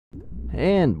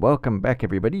And welcome back,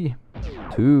 everybody,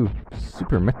 to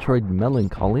Super Metroid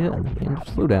Melancholia and the Land of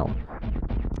Slowdown.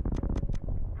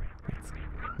 That's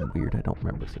weird, I don't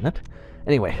remember seeing that.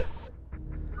 Anyway,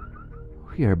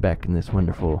 we are back in this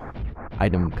wonderful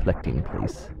item collecting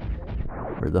place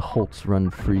where the Holts run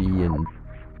free and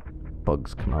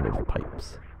bugs come out of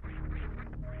pipes.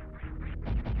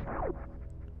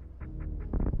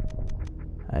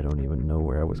 I don't even know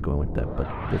where I was going with that, but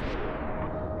it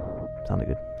sounded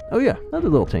good. Oh yeah, another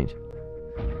little change.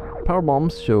 Power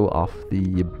bombs show off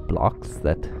the blocks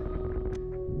that...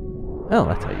 Oh,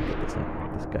 that's how you get this thing.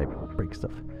 This guy breaks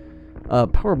stuff.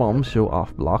 Power bombs show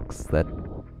off blocks that...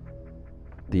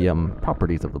 The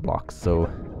properties of the blocks. So,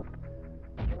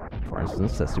 for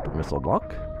instance, a super missile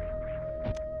block.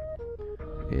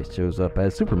 It shows up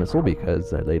as super missile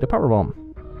because I laid a power bomb.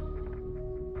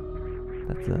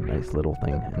 That's a nice little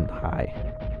thing, and high.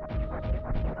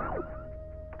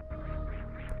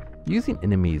 Using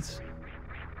enemies...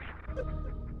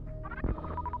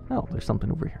 Oh, there's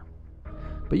something over here.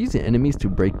 But using enemies to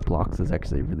break blocks is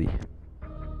actually a really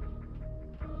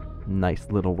nice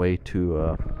little way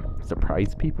to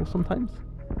surprise people sometimes.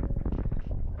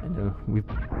 I know we've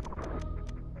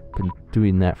been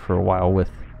doing that for a while with...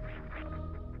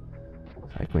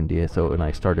 Like when DSO and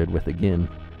I started with again.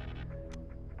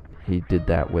 He did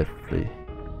that with the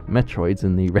Metroids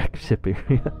in the wreck ship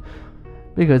area.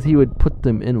 Because he would put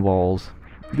them in walls,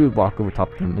 you would walk over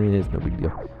top of them, it's no big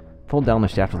deal. Fold down the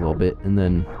shaft a little bit, and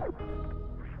then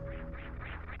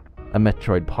a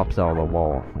Metroid pops out of the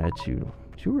wall at you.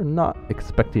 You were not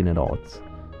expecting at all. It's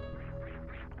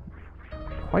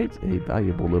quite a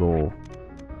valuable little...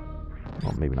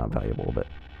 Well, maybe not valuable, but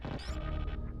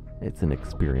it's an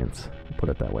experience, put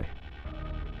it that way.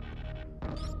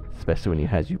 Especially when he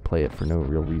has you play it for no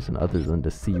real reason other than to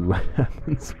see what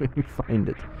happens when you find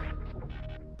it.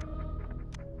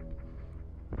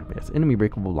 Yes, enemy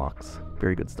breakable blocks.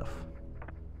 Very good stuff.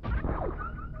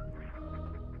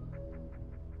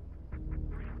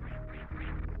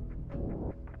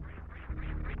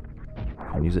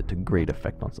 And use it to great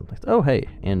effect on something. Oh, hey,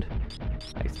 and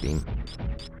ice beam.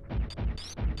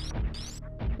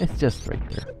 It's just right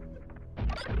there.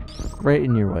 Right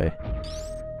in your way.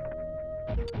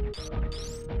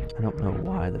 I don't know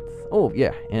why that's... Oh,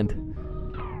 yeah, and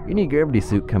you need gravity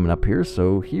suit coming up here,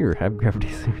 so here, have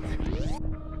gravity suit.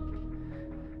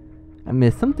 I mean,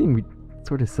 it's something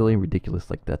sort of silly and ridiculous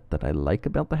like that that I like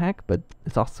about the hack, but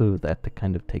it's also that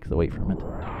kind of takes away from it.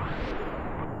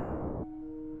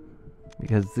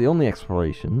 Because the only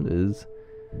exploration is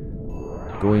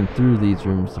going through these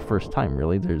rooms the first time,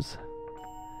 really. There's...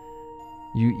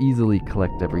 You easily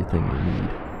collect everything you need.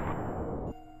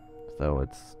 So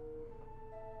it's...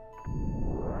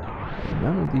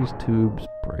 None of these tubes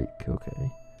break,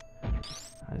 okay.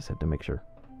 I just had to make sure.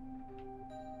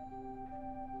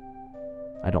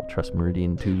 I don't trust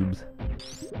Meridian tubes.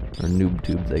 Or noob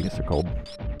tubes, I guess they're called.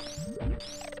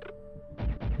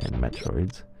 And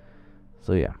Metroids.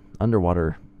 So yeah,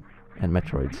 underwater and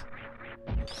Metroids.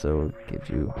 So it gives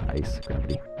you ice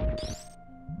gravity.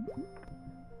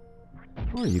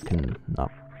 Or you can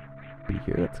not be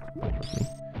here, that's fine with me.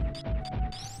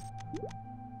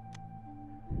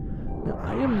 Now,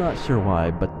 I am not sure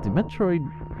why, but the Metroid,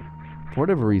 for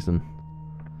whatever reason,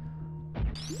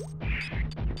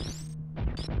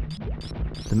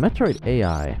 the Metroid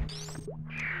AI...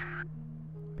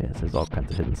 Yes, there's all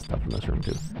kinds of hidden stuff in this room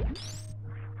too.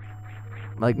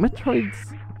 Like,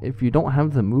 Metroids, if you don't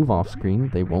have them move off screen,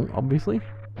 they won't, obviously.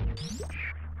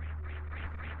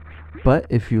 But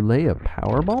if you lay a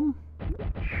power bomb,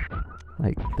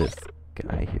 like this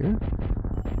guy here,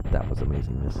 that was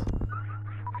amazingness.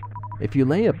 If you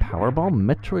lay a power bomb,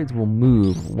 Metroids will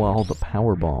move while the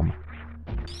power bomb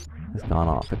has gone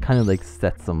off. It kind of like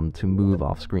sets them to move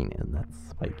off screen, and that's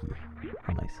spiky.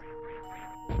 How nice.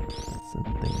 That's the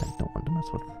thing I don't want to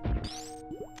mess with.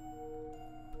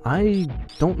 I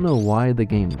don't know why the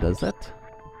game does that.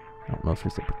 I don't know if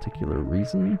there's a particular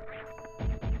reason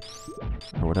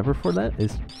or whatever for that.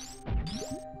 It's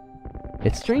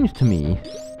strange to me.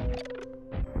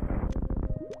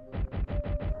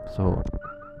 So,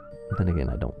 then again,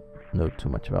 I don't know too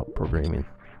much about programming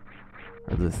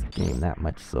or this game that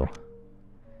much, so...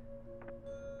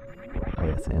 Oh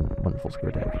yes, and wonderful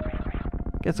square tag.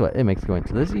 Guess what? It makes going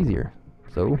to this easier.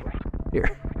 So, here.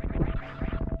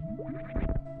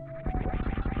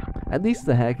 At least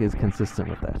the hack is consistent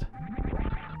with that.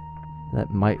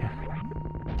 That might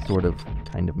sort of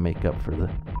kind of make up for the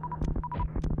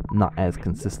not as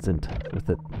consistent with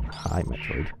the high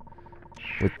Metroid.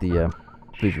 With the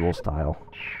visual style.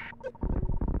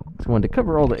 Just wanted to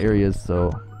cover all the areas,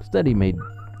 so Steady made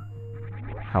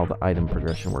how the item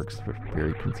progression works.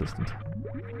 Very consistent.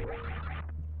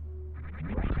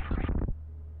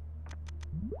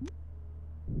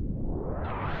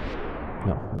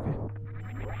 No, okay.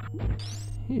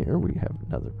 Here we have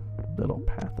another little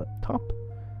path up top.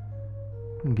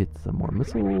 And get some more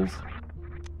missiles.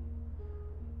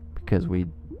 Because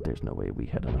there's no way we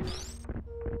had enough.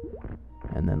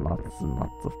 And then lots and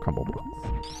lots of crumble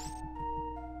blocks.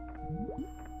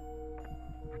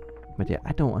 But yeah,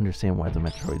 I don't understand why the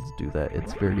Metroids do that.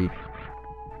 It's very...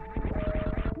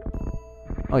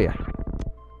 Oh yeah.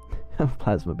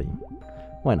 Plasma beam.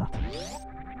 Why not?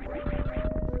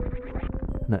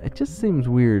 No, it just seems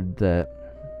weird that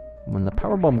when the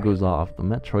power bomb goes off, the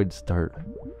Metroids start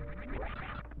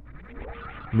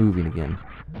moving again.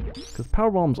 Because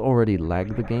power bombs already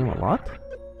lag the game a lot.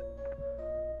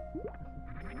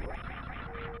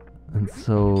 And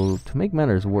so, to make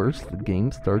matters worse, the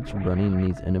game starts running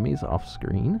these enemies off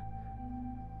screen,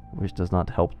 which does not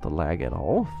help the lag at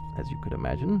all, as you could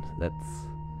imagine. That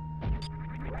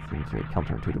seems very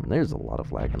counterintuitive, and there's a lot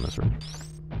of lag in this room.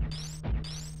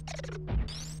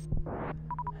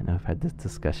 And I've had this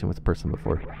discussion with a person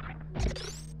before.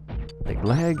 Like,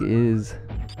 lag is...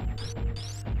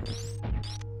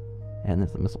 And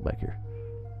there's a missile back here.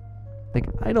 Like,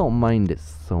 I don't mind it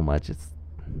so much, it's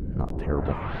not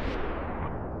terrible.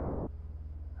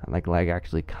 Like, lag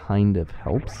actually kind of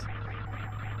helps.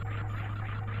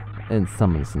 In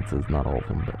some instances, not all of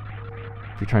them, but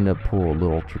if you're trying to pull a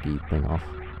little tricky thing off,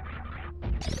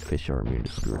 and fish are immune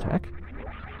to screw attack,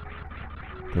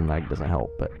 then lag doesn't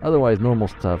help. But otherwise, normal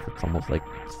stuff, it's almost like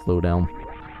slow down.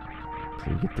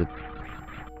 So you get to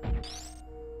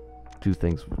do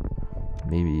things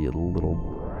maybe a little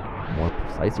more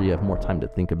precise, or you have more time to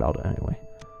think about it anyway.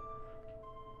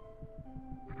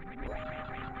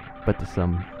 But to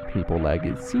some people, lag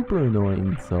is super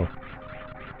annoying, so...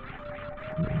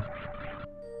 Yeah.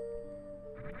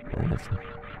 And it's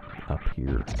up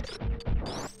here.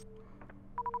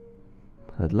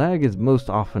 The lag is most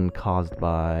often caused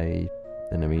by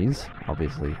enemies,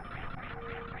 obviously.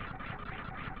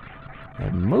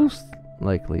 And most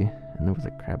likely... And there was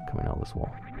a crab coming out of this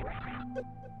wall.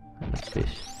 And a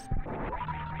fish.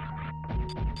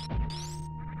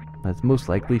 That's most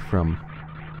likely from...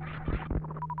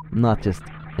 not just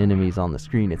enemies on the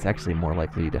screen, it's actually more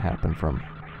likely to happen from...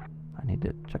 I need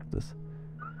to check this.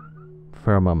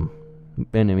 From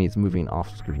enemies moving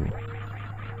off screen.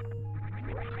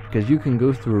 Because you can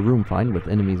go through a room fine with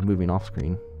enemies moving off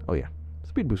screen. Oh yeah,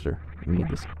 speed booster. You need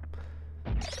this.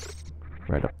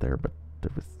 Right up there, but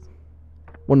there was...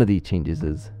 One of the changes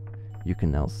is you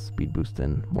can now speed boost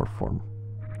in more form.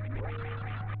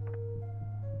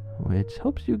 Which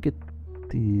helps you get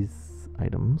these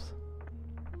items.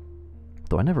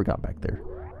 Though I never got back there.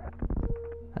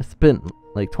 I spent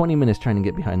like 20 minutes trying to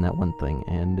get behind that one thing,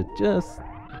 and it just...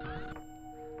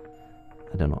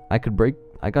 I don't know. I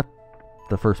got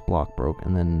the first block broke,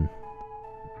 and then...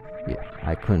 Yeah,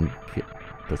 I couldn't get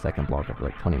the second block after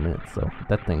like 20 minutes, so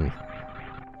that thing...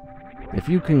 If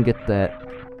you can get that,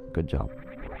 good job.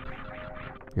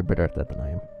 You're better at that than I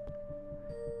am.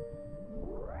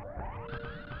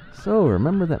 So,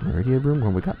 remember that Meridia room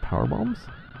where we got power bombs?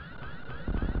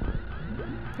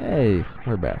 Hey,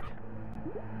 we're back.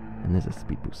 And there's a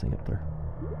speed boost thing up there.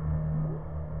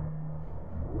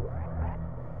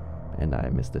 And I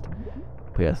missed it.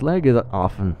 But yes, lag is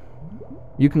often...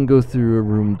 You can go through a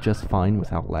room just fine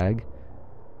without lag.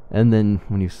 And then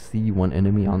when you see one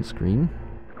enemy on screen,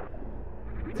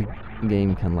 the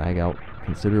game can lag out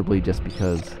considerably just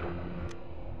because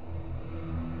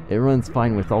it runs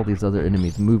fine with all these other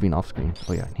enemies moving off screen.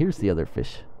 Oh yeah, and here's the other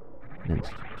fish. I didn't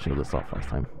show this off last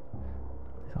time.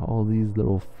 All these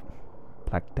little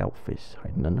blacked out fish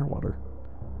hiding underwater.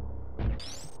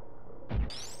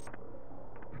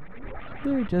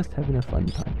 They're just having a fun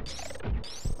time.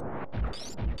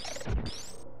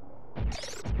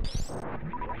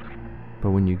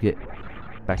 But when you get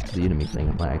back to the enemy thing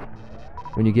and lag,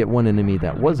 when you get one enemy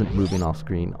that wasn't moving off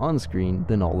screen on screen,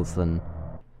 then all of a sudden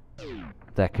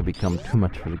that could become too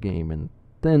much for the game, and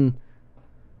then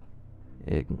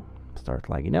it starts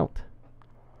lagging out.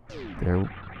 There are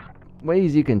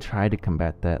ways you can try to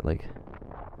combat that, like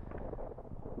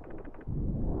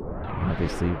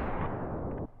obviously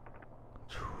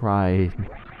try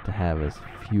to have as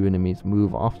few enemies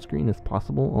move off screen as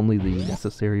possible, only the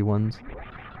necessary ones.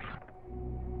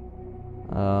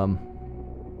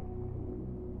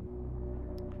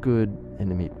 Good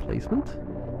enemy placement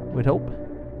would help.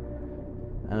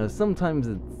 Sometimes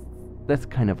that's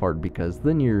kind of hard because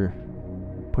then you're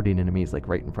putting enemies like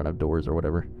right in front of doors or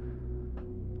whatever,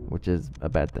 which is a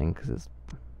bad thing because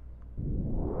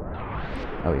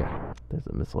Oh yeah, there's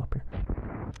a missile up here.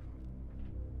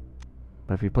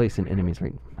 But if you place in enemies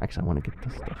right... Actually, I want to get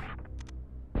this stuff.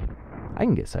 I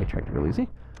can get sidetracked real easy.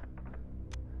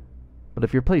 But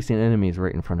if you're placing enemies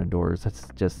right in front of doors, that's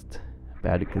just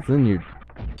bad, because then you're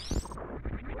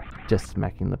just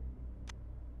smacking the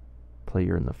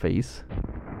player in the face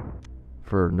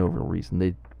for no real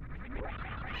reason.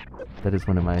 That is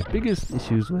one of my biggest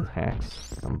issues with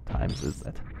hacks sometimes, is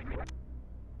that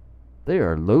there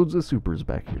are loads of supers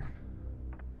back here.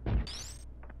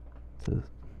 It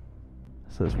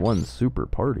says one super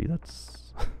party.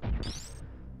 That's...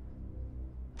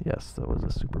 Yes, that was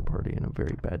a super party and a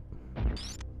very bad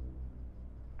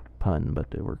pun, but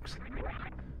it works.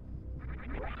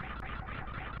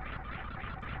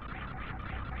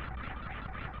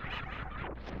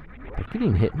 But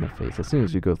getting hit in the face as soon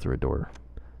as you go through a door,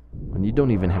 when you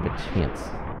don't even have a chance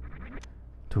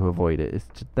to avoid it,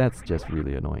 that's just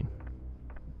really annoying.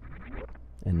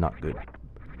 And not good.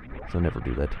 So never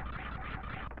do that.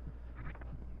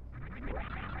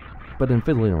 But in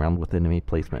fiddling around with enemy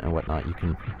placement and whatnot, you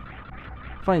can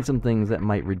find some things that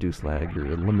might reduce lag or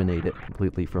eliminate it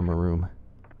completely from a room.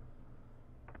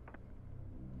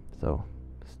 So,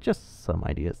 it's just some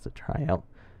ideas to try out.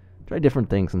 Try different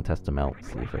things and test them out,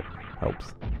 see if it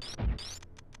helps.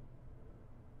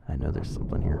 I know there's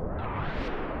something here.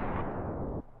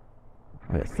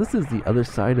 Oh yes, this is the other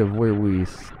side of where we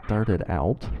started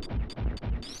out.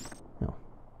 Oh,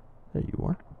 there you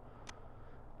are.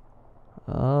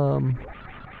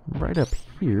 Right up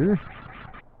here,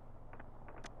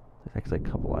 there's actually a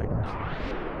couple items.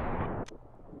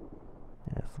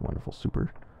 Yeah, it's a wonderful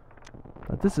super.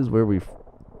 But this is where we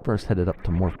first headed up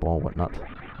to Morph Ball and whatnot.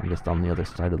 I'm just on the other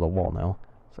side of the wall now.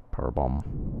 It's like power bomb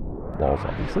walls,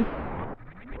 obviously.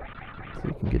 So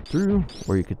you can get through,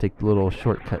 or you could take the little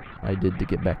shortcut I did to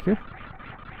get back here.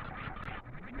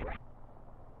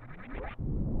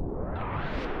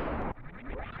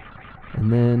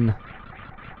 And then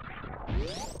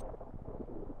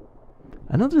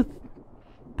another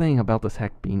thing about this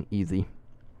hack being easy,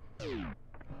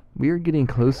 we are getting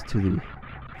close to the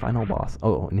final boss.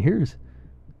 Oh, and here's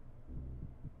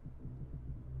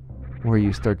where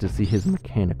you start to see his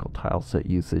mechanical tile set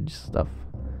usage stuff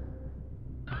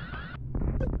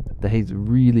that he's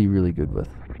really, really good with.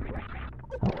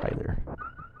 Oh, hi there.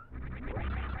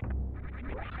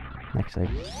 Actually,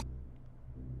 I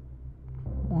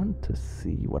want to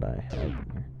see what I have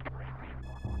in here.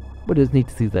 But it's neat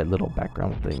to see that little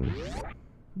background thing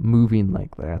moving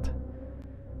like that.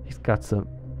 He's got some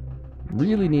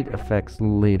really neat effects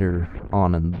later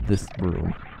on in this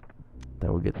room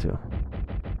that we'll get to.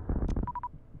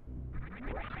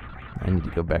 I need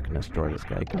to go back and destroy this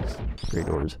guy because great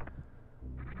doors.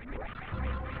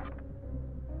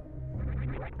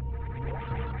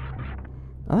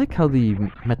 I like how the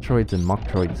Metroids and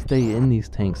Machtroids stay in these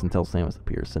tanks until Samus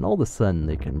appears, and all of a sudden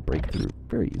they can break through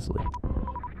very easily.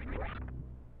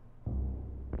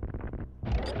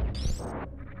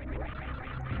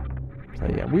 So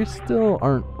yeah, we still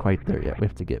aren't quite there yet. We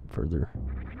have to get further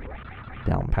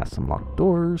down past some locked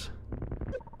doors,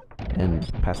 and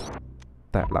past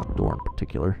that locked door in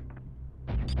particular,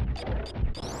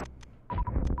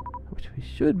 which we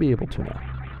should be able to now.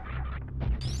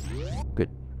 Good.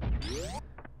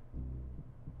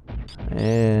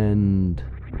 And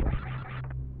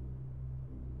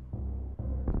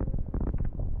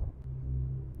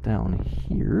down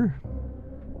here,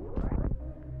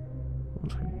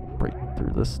 let's break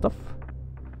through this stuff.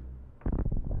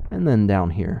 And then down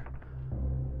here.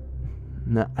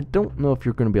 Now, I don't know if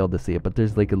you're going to be able to see it, but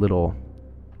there's like a little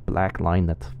black line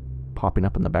that's popping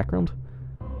up in the background.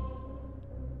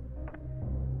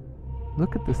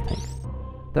 Look at this tank.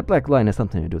 That black line has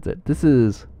something to do with it. This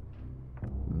is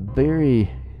very,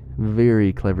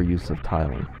 very clever use of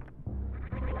tiling.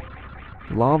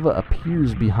 Lava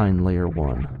appears behind layer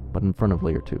 1, but in front of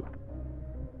layer 2.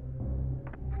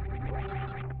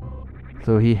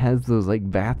 So he has those like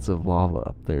vats of lava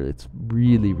up there. It's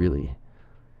really, really...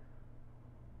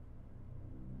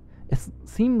 It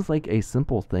seems like a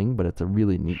simple thing, but it's a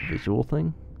really neat visual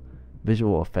thing.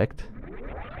 Visual effect.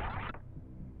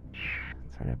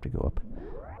 Sorry, I have to go up.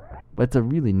 But it's a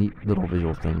really neat little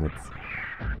visual thing that's...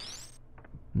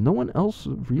 No one else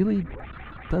really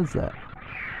does that.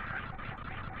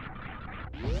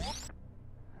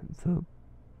 So,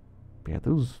 yeah,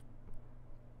 those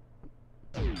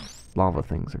lava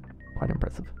things are quite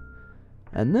impressive.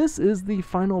 And this is the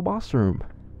final boss room.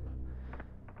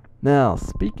 Now,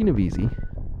 speaking of easy,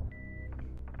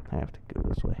 I have to go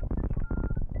this way.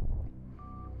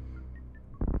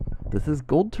 This is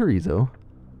Gold Chorizo.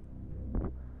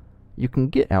 You can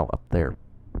get out up there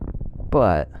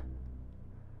But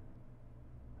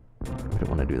I don't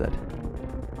want to do that.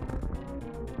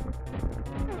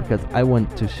 Because I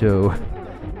want to show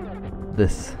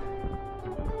this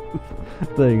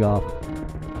thing off.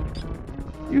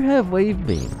 You have Wave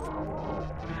Beam.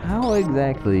 How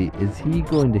exactly is he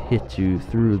going to hit you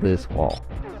through this wall?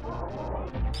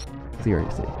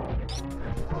 Seriously.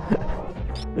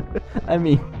 I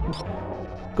mean,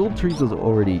 Gold Trees was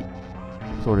already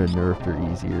sort of nerfed or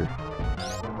easier.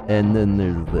 And then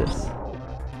there's this.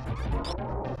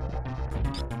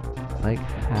 Like,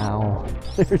 how?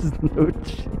 There's no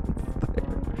chance there.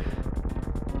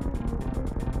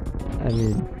 I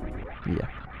mean, yeah.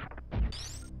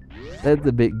 That's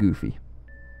a bit goofy.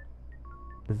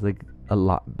 It's like a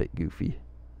lot bit goofy.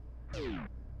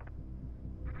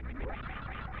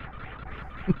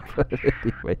 But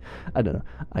anyway, I don't know.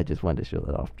 I just wanted to show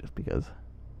that off just because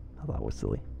I thought it was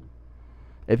silly.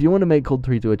 If you want to make Cold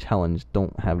Tree to a challenge,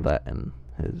 don't have that in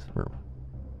his room.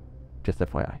 Just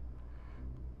FYI.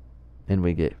 And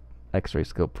we get X-ray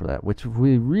scope for that, which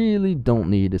we really don't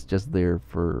need. It's just there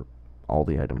for all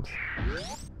the items.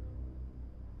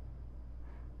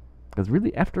 Because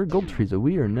really, after Gold Trees,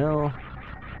 we are now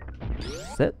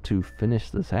set to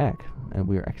finish this hack. And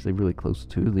we are actually really close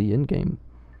to the end game.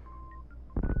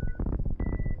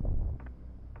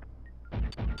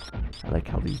 I like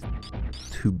how these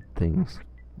tube things,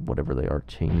 whatever they are,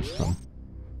 changed some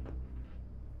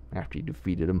after you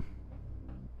defeated them.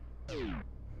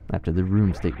 After the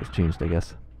room state was changed, I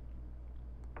guess.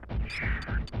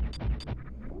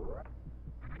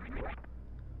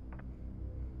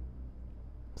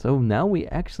 So now we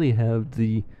actually have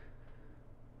the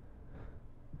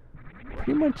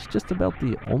pretty much just about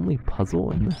the only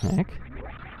puzzle in the hack.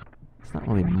 It's not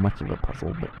really much of a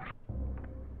puzzle, but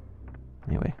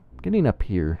anyway, getting up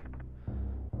here,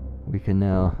 we can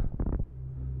now,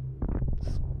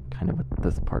 that's kind of what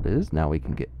this part is. Now we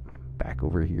can get back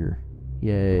over here.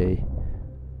 Yay.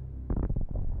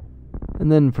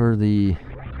 And then for the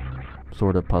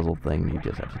sort of puzzle thing, you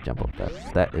just have to jump up that.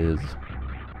 That is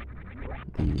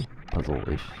the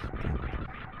puzzle-ish thing.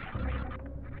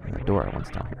 And the door one's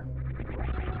down here.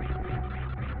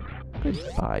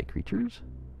 Goodbye, creatures.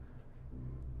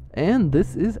 And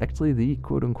this is actually the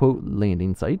quote-unquote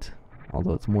landing site,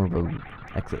 although it's more of an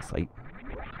exit site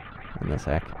in this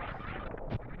hack.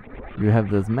 You have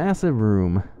this massive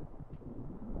room,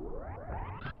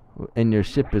 and your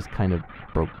ship is kind of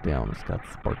broke down. It's got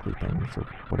sparkly things or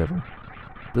whatever.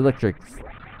 The electric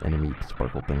enemy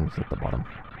sparkle things at the bottom.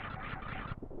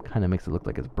 Kind of makes it look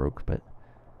like it's broke, but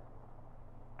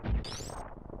it's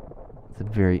a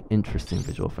very interesting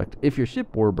visual effect. If your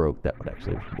ship were broke, that would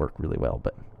actually work really well,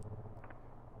 but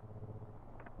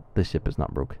the ship is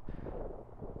not broke.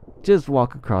 Just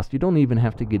walk across. You don't even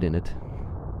have to get in it.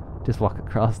 Just walk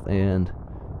across, and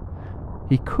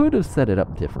he could have set it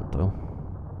up different, though.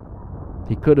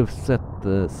 He could have set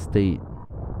the state,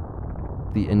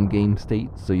 the end-game state,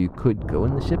 so you could go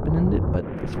in the ship and end it, but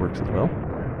this works as well.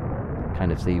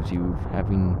 Kind of saves you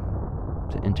having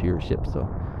to enter your ship, so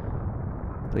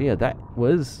yeah, that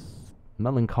was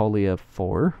Melancholia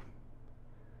IV,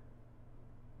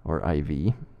 or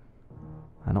IV.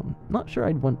 Not sure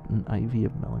I'd want an IV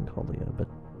of Melancholia, but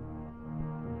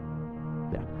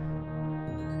yeah.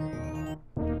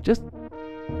 Just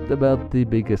about the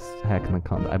biggest hack in the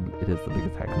contest. It is the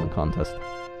biggest hack in the contest.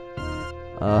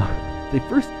 The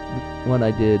first one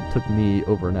I did took me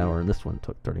over an hour, and this one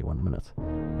took 31 minutes.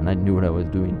 And I knew what I was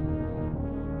doing.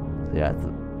 So yeah,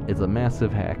 it's a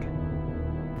massive hack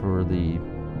for the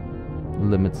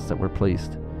limits that were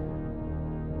placed.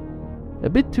 A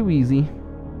bit too easy,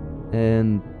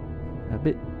 and a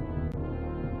bit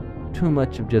too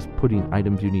much of just putting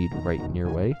items you need right in your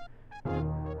way.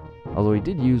 Although he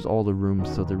did use all the rooms,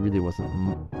 so there really wasn't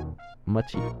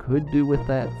much he could do with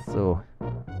that, so I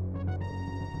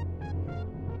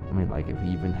mean, like, if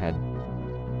he even had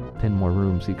 10 more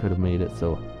rooms, he could have made it,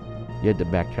 so you had to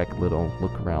backtrack a little,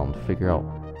 look around, figure out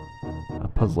a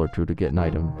puzzle or two to get an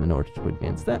item in order to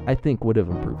advance. That, I think, would have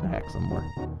improved the hack some more.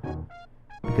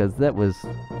 Because that was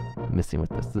missing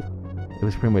with this. It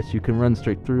was pretty much, you can run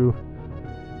straight through,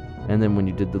 and then when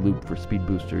you did the loop for Speed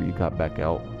Booster, you got back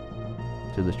out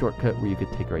to the shortcut where you could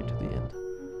take right to the end.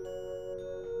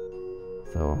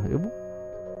 So, it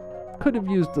could have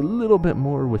used a little bit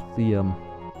more with the, a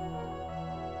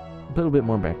little bit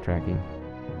more backtracking.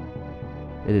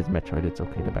 It is Metroid, it's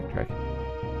okay to backtrack.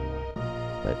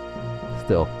 But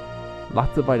still,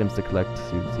 lots of items to collect.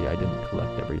 So you can see I didn't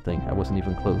collect everything. I wasn't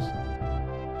even close.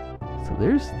 So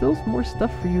there's still more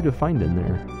stuff for you to find in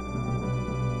there.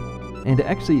 And it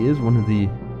actually is one of the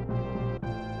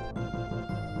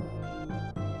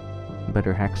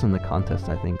better hacks in the contest,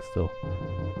 I think, still.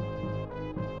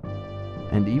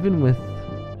 And even with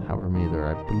however many there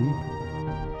are, I believe.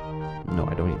 No,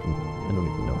 I don't even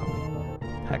know how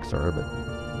many hacks there are, but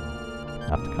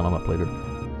I'll have to count them up later.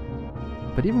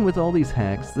 But even with all these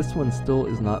hacks, this one still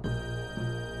is not.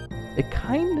 It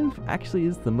kind of actually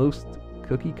is the most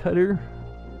cookie cutter,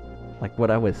 like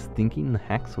what I was thinking the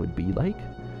hacks would be like.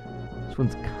 This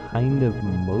one's kind of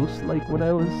most like what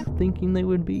I was thinking they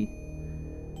would be,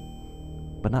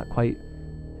 but not quite.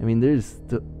 I mean, there's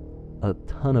a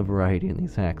ton of variety in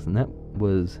these hacks, and that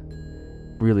was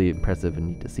really impressive and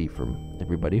neat to see from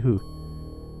everybody who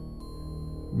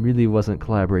really wasn't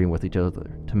collaborating with each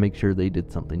other to make sure they did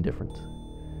something different.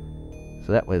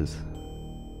 So that was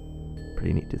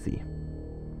pretty neat to see.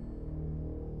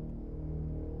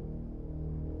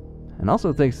 And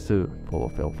also thanks to Full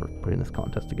of Fail for putting this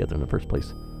contest together in the first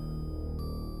place.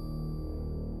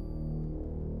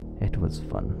 It was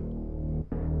fun.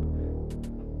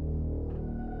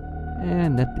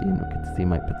 And at the end we could see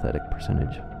my pathetic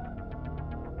percentage.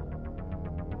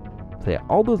 So yeah,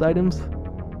 all those items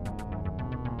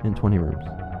in 20 rooms.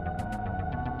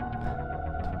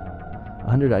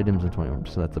 100 items in 20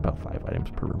 rooms, so that's about 5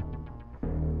 items per room.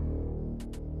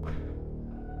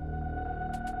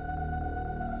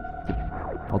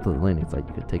 Also, the landing site,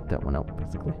 you could take that one out,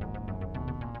 basically.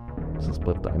 So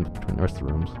split the items between the rest of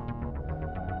the rooms.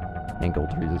 And gold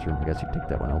to use this room, I guess you could take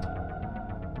that one out.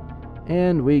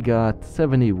 And we got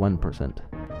 71%.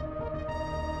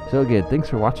 So again, thanks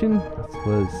for watching. This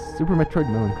was Super Metroid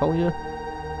Melancholia.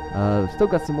 Still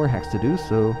got some more hacks to do,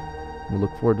 so we'll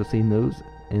look forward to seeing those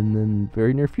in the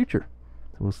very near future.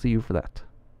 So we'll see you for that.